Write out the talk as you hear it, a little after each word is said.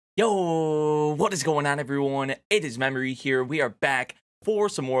Yo, what is going on, everyone? It is Memory here. We are back for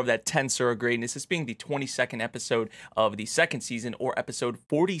some more of that TenSura greatness. This being the 22nd episode of the second season, or episode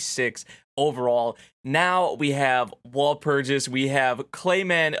 46 overall. Now we have wall purges. We have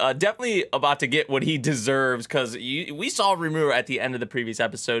Clayman definitely about to get what he deserves, because we saw Rimuru at the end of the previous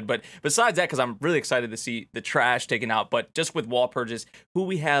episode. But besides that, because I'm really excited to see the trash taken out, but just with wall purges, who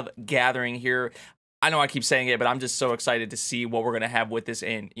we have gathering here. I know I keep saying it, but I'm just so excited to see what we're going to have with this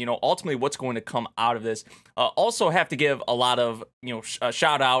and, you know, ultimately what's going to come out of this. Also have to give a lot of, you know,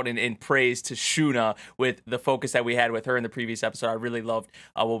 shout out and praise to Shuna with the focus that we had with her in the previous episode. I really loved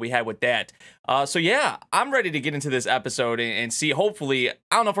what we had with that. So yeah, I'm ready to get into this episode and see, hopefully, I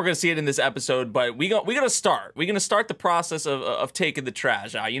don't know if we're going to see it in this episode, but we're going to start. We're going to start the process of taking the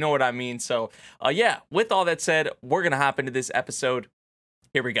trash out. You know what I mean? So yeah, with all that said, we're going to hop into this episode.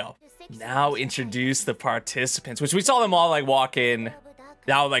 Here we go. Now introduce the participants, which we saw them all like walk in.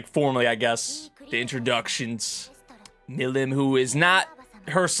 Now like formally, I guess, the introductions. Milim, who is not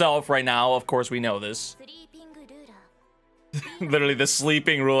herself right now. Of course, we know this. Literally the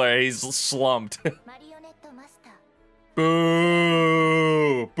sleeping ruler. He's slumped.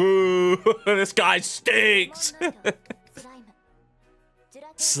 Boo! Boo! This guy stinks!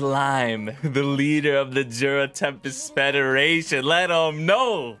 Slime, the leader of the Jura Tempest Federation. Let him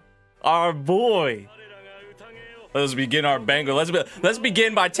know, our boy. Let's begin our banquet. Let's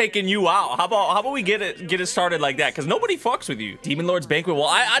begin by taking you out. How about we get it started like that? Because nobody fucks with you. Demon Lord's banquet. Well,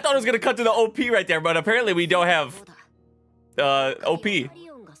 I thought it was gonna cut to the OP right there, but apparently we don't have OP.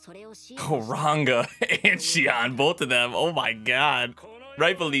 Oh, Ranga and Shion, both of them. Oh my god,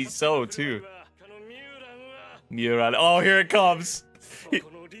 rightfully so too. Muran. Oh, here it comes.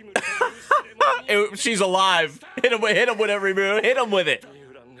 She's alive. Hit him with it, Rimuru. Hit him with it.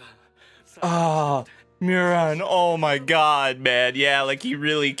 Ah, Muran. Oh my god, man. Yeah, like he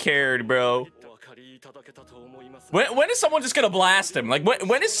really cared, bro. When is someone just gonna blast him? Like,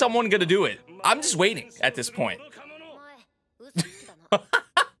 when is someone gonna do it? I'm just waiting at this point.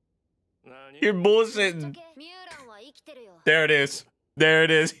 You're bullshitting. There it is. There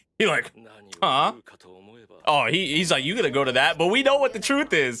it is. You're like, huh? Oh, he's like, you gotta go to that, but we know what the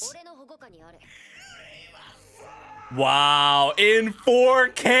truth is. Wow, in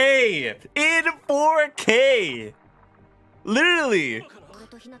 4K! In 4K! Literally!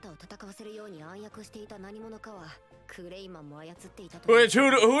 Which,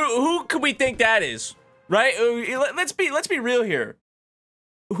 who could we think that is? Right? Let's be real here.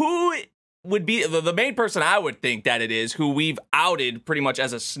 Who would be the main person I would think that it is, who we've outed pretty much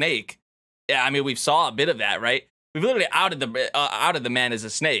as a snake? Yeah, I mean, we've saw a bit of that, right? We've literally outed the man as a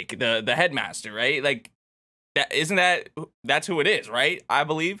snake, the headmaster, right? Like, that's who it is, right? I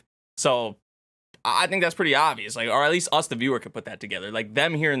believe. So I think that's pretty obvious, like, or at least us, the viewer, could put that together. Like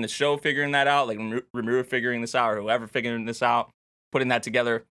them here in the show figuring that out, like Rimuru figuring this out, or whoever figuring this out, putting that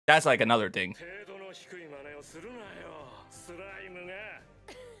together. That's like another thing.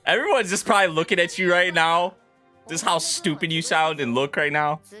 Everyone's just probably looking at you right now. Just how stupid you sound and look right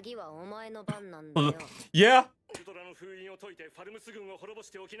now. Yeah.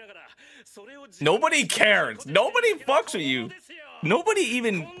 Nobody cares. Nobody fucks with you. Nobody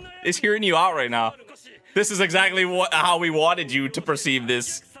even is hearing you out right now. This is exactly how we wanted you to perceive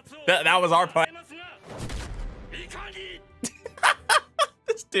this. That was our plan.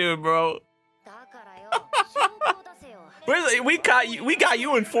 This dude, bro. We got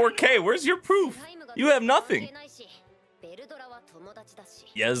you in 4K. Where's your proof? You have nothing.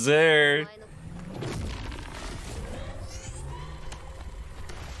 Yes, sir.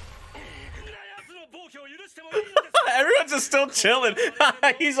 Everyone's just still chilling.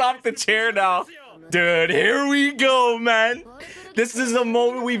 He's off the chair now. Dude, here we go, man. This is the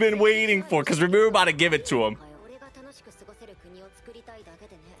moment we've been waiting for, because Rimuru about to give it to him.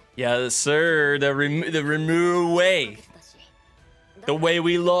 Yes, sir. The Rimuru way. The way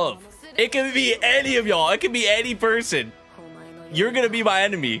we love. It can be any of y'all. It can be any person. You're gonna be my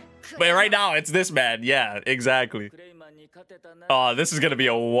enemy. But right now, it's this man. Yeah, exactly. Oh, this is gonna be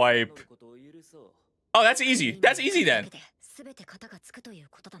a wipe. Oh, that's easy. That's easy then.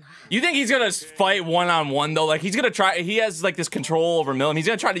 You think he's gonna fight one-on-one though? Like, he's gonna try. He has like this control over Milim. He's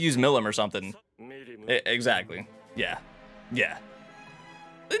gonna try to use Milim or something. Exactly. Yeah. Yeah.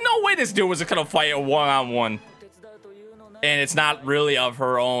 There's no way this dude was gonna fight a one-on-one. And it's not really of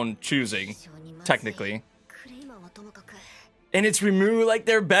her own choosing, technically. And it's Rimuru, like,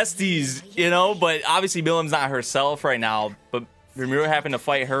 they're besties, you know? But obviously Milim's not herself right now. But Rimuru having to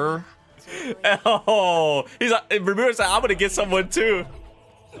fight her. Oh, he's like, Rimuru's like, I'm gonna get someone too.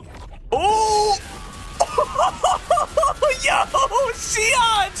 Oh! Yo,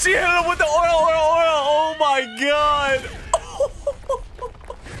 Shion! She hit him with the oil. Oh my god.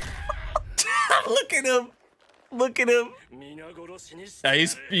 Look at him. Look at him.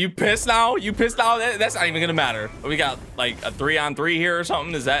 You pissed now? You pissed now? That's not even gonna matter. We got like a 3-on-3 here or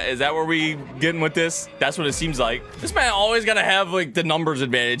something. Is that where we getting with this? That's what it seems like. This man always gotta have like the numbers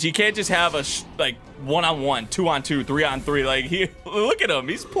advantage. He can't just have a like 1-on-1, 2-on-2, 3-on-3. Like look at him.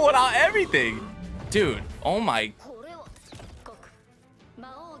 He's pulling out everything, dude. Oh my.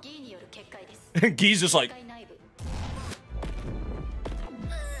 Guy's just like.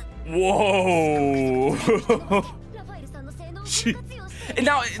 Whoa. And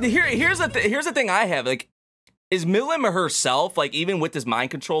now here's the thing I have, like, is Milim herself, like, even with this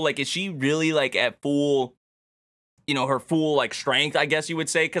mind control, like, is she really like at full, you know, her full like strength, I guess you would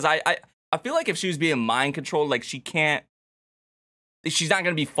say? Because I feel like if she was being mind controlled, like, she's not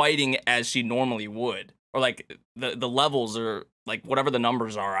gonna be fighting as she normally would, or like the levels are like whatever the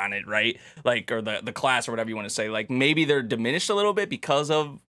numbers are on it, right? Like, or the class or whatever you want to say, like maybe they're diminished a little bit because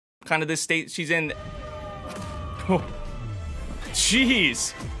of kind of this state she's in.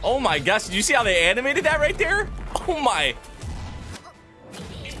 Jeez. Oh my gosh. Did you see how they animated that right there? Oh my.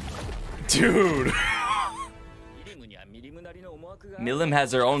 Dude. Milim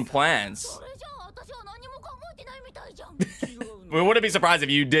has their own plans. We wouldn't be surprised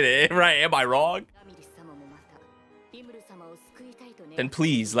if you did it, right? Am I wrong? Then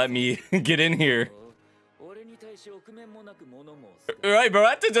please let me get in here. Right, bro,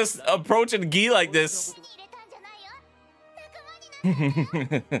 I have to just approach and Gi like this. Gi,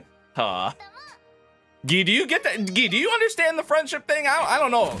 do you get that? Gi, do you understand the friendship thing? I don't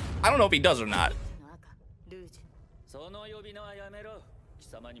know. I don't know if he does or not.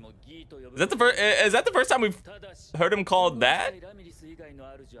 Is that the first time we've heard him called that?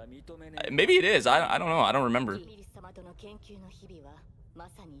 Maybe it is. I don't know. I don't remember.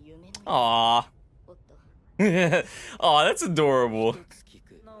 Aww. Oh, that's adorable.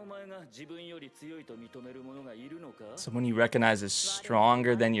 Someone you recognize as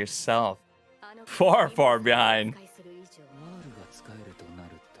stronger than yourself. Far, far behind.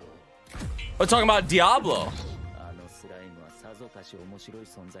 We're talking about Diablo.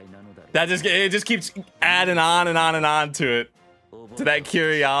 That just keeps adding on and on and on to it. To that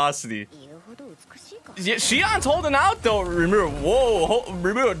curiosity. Yeah, Shion's holding out though, Rimuru. Whoa,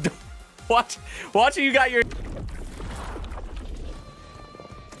 Rimuru. Watch you got your.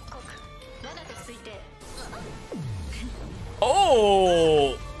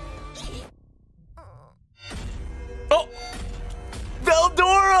 Oh. Oh.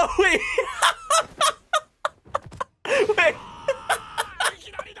 Veldora. Wait. Wait.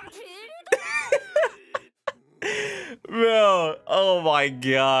 Bro. Oh my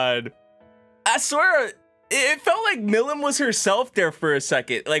god. I swear. It felt like Milim was herself there for a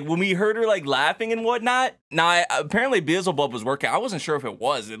second. Like when we heard her like laughing and whatnot. Now, apparently Beelzebub was working. I wasn't sure if it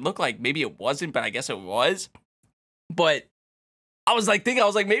was. It looked like maybe it wasn't, but I guess it was. But I was like thinking,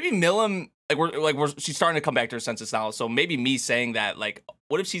 maybe Milim, she's starting to come back to her senses now. So maybe me saying that, like,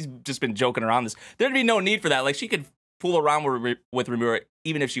 what if she's just been joking around this? There'd be no need for that. Like she could fool around with Rimuru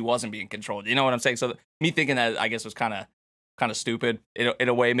even if she wasn't being controlled. You know what I'm saying? So me thinking that, I guess, was kind of stupid in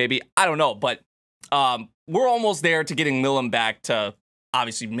a way, maybe. I don't know, but we're almost there to getting Milim back to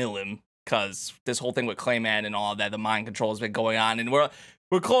obviously Milim, because this whole thing with Clayman and all that, the mind control has been going on, and we're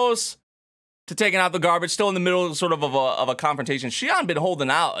close to taking out the garbage. Still in the middle, sort of a confrontation. Shion been holding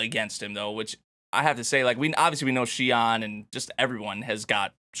out against him though, which I have to say, like, we know Shion and just everyone has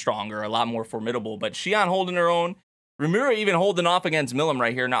got stronger, a lot more formidable, but Shion holding her own. Rimuru even holding off against Milim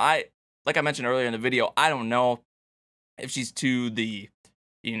right here. Now, like I mentioned earlier in the video, I don't know if she's to the,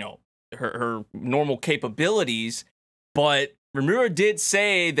 you know, her normal capabilities, but Rimuru did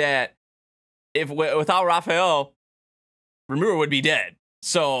say that if without Raphael, Rimuru would be dead.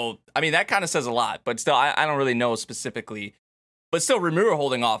 So, I mean, that kind of says a lot, but still, I don't really know specifically. But still, Rimuru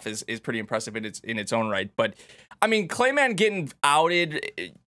holding off is pretty impressive in its own right. But, I mean, Clayman getting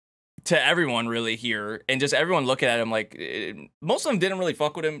outed to everyone really here, and just everyone looking at him like, most of them didn't really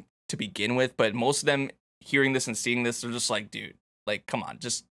fuck with him to begin with, but most of them hearing this and seeing this, they're just like, dude, like, come on,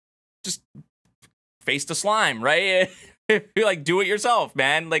 just face the slime, right? You're like, do it yourself,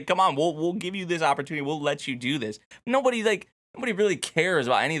 man. Like, come on, we'll give you this opportunity. We'll let you do this. Nobody really cares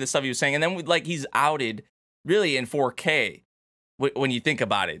about any of the stuff he was saying. And then he's outed really in 4K when you think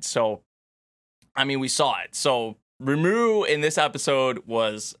about it. So, I mean, we saw it. So Rimuru in this episode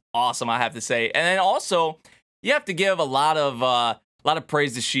was awesome, I have to say. And then also, you have to give a lot of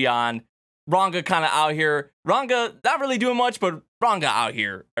praise to Shion. Ranga kind of out here. Ranga not really doing much, but Ranga out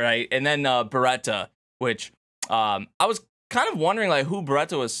here, right? And then Beretta, which I was kind of wondering like who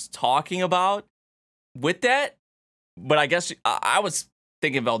Beretta was talking about with that, but I guess I was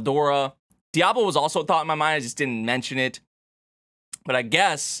thinking Veldora. Diablo was also a thought in my mind. I just didn't mention it. But I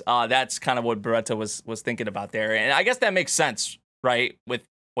guess that's kind of what Beretta was thinking about there. And I guess that makes sense, right? With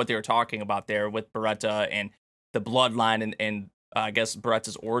what they were talking about there with Beretta and the bloodline and I guess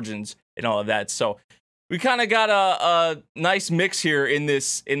Beretta's origins and all of that. So we kind of got a nice mix here in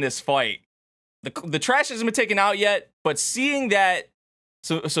this fight. The trash hasn't been taken out yet, but seeing that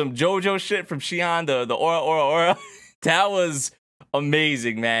some JoJo shit from Shion, the aura, that was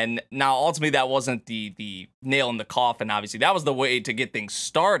amazing, man. Now, ultimately, that wasn't the nail in the coffin, obviously. That was the way to get things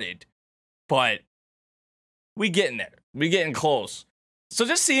started, but we getting there. We getting close. So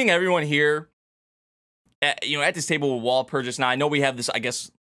just seeing everyone here, at this table with Wall Purchase. Now, I know we have this, I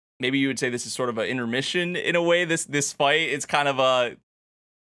guess, maybe you would say this is sort of an intermission in a way, this fight. It's kind of a,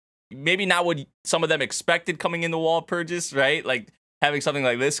 maybe not what some of them expected coming into Wall Purchase, right? Like, having something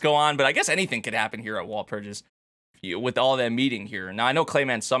like this go on, but I guess anything could happen here at Wall Purchase with all that meeting here. Now, I know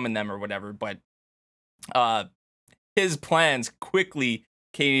Clayman summoned them or whatever, but his plans quickly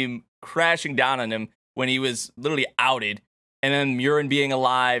came crashing down on him when he was literally outed. And then Murin being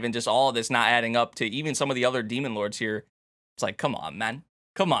alive and just all of this not adding up to even some of the other Demon Lords here. It's like, come on, man.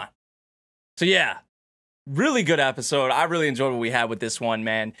 Come on. So, yeah. Really good episode. I really enjoyed what we had with this one,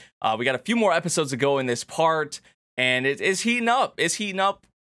 man. We got a few more episodes to go in this part. And it is heating up. It's heating up.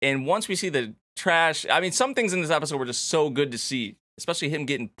 And once we see the trash, I mean, some things in this episode were just so good to see. Especially him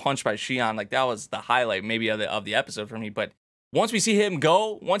getting punched by Shion. Like, that was the highlight maybe of the episode for me. But once we see him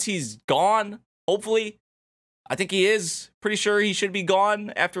go, once he's gone, hopefully, I think he is. Pretty sure he should be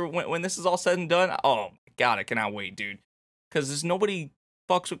gone after when this is all said and done. Oh, my God, I cannot wait, dude. Because there's nobody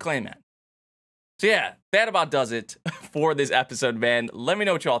fucks with Clayman. So yeah, that about does it for this episode, man. Let me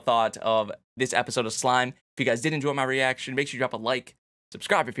know what y'all thought of this episode of Slime. If you guys did enjoy my reaction, make sure you drop a like,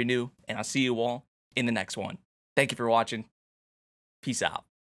 subscribe if you're new, and I'll see you all in the next one. Thank you for watching. Peace out.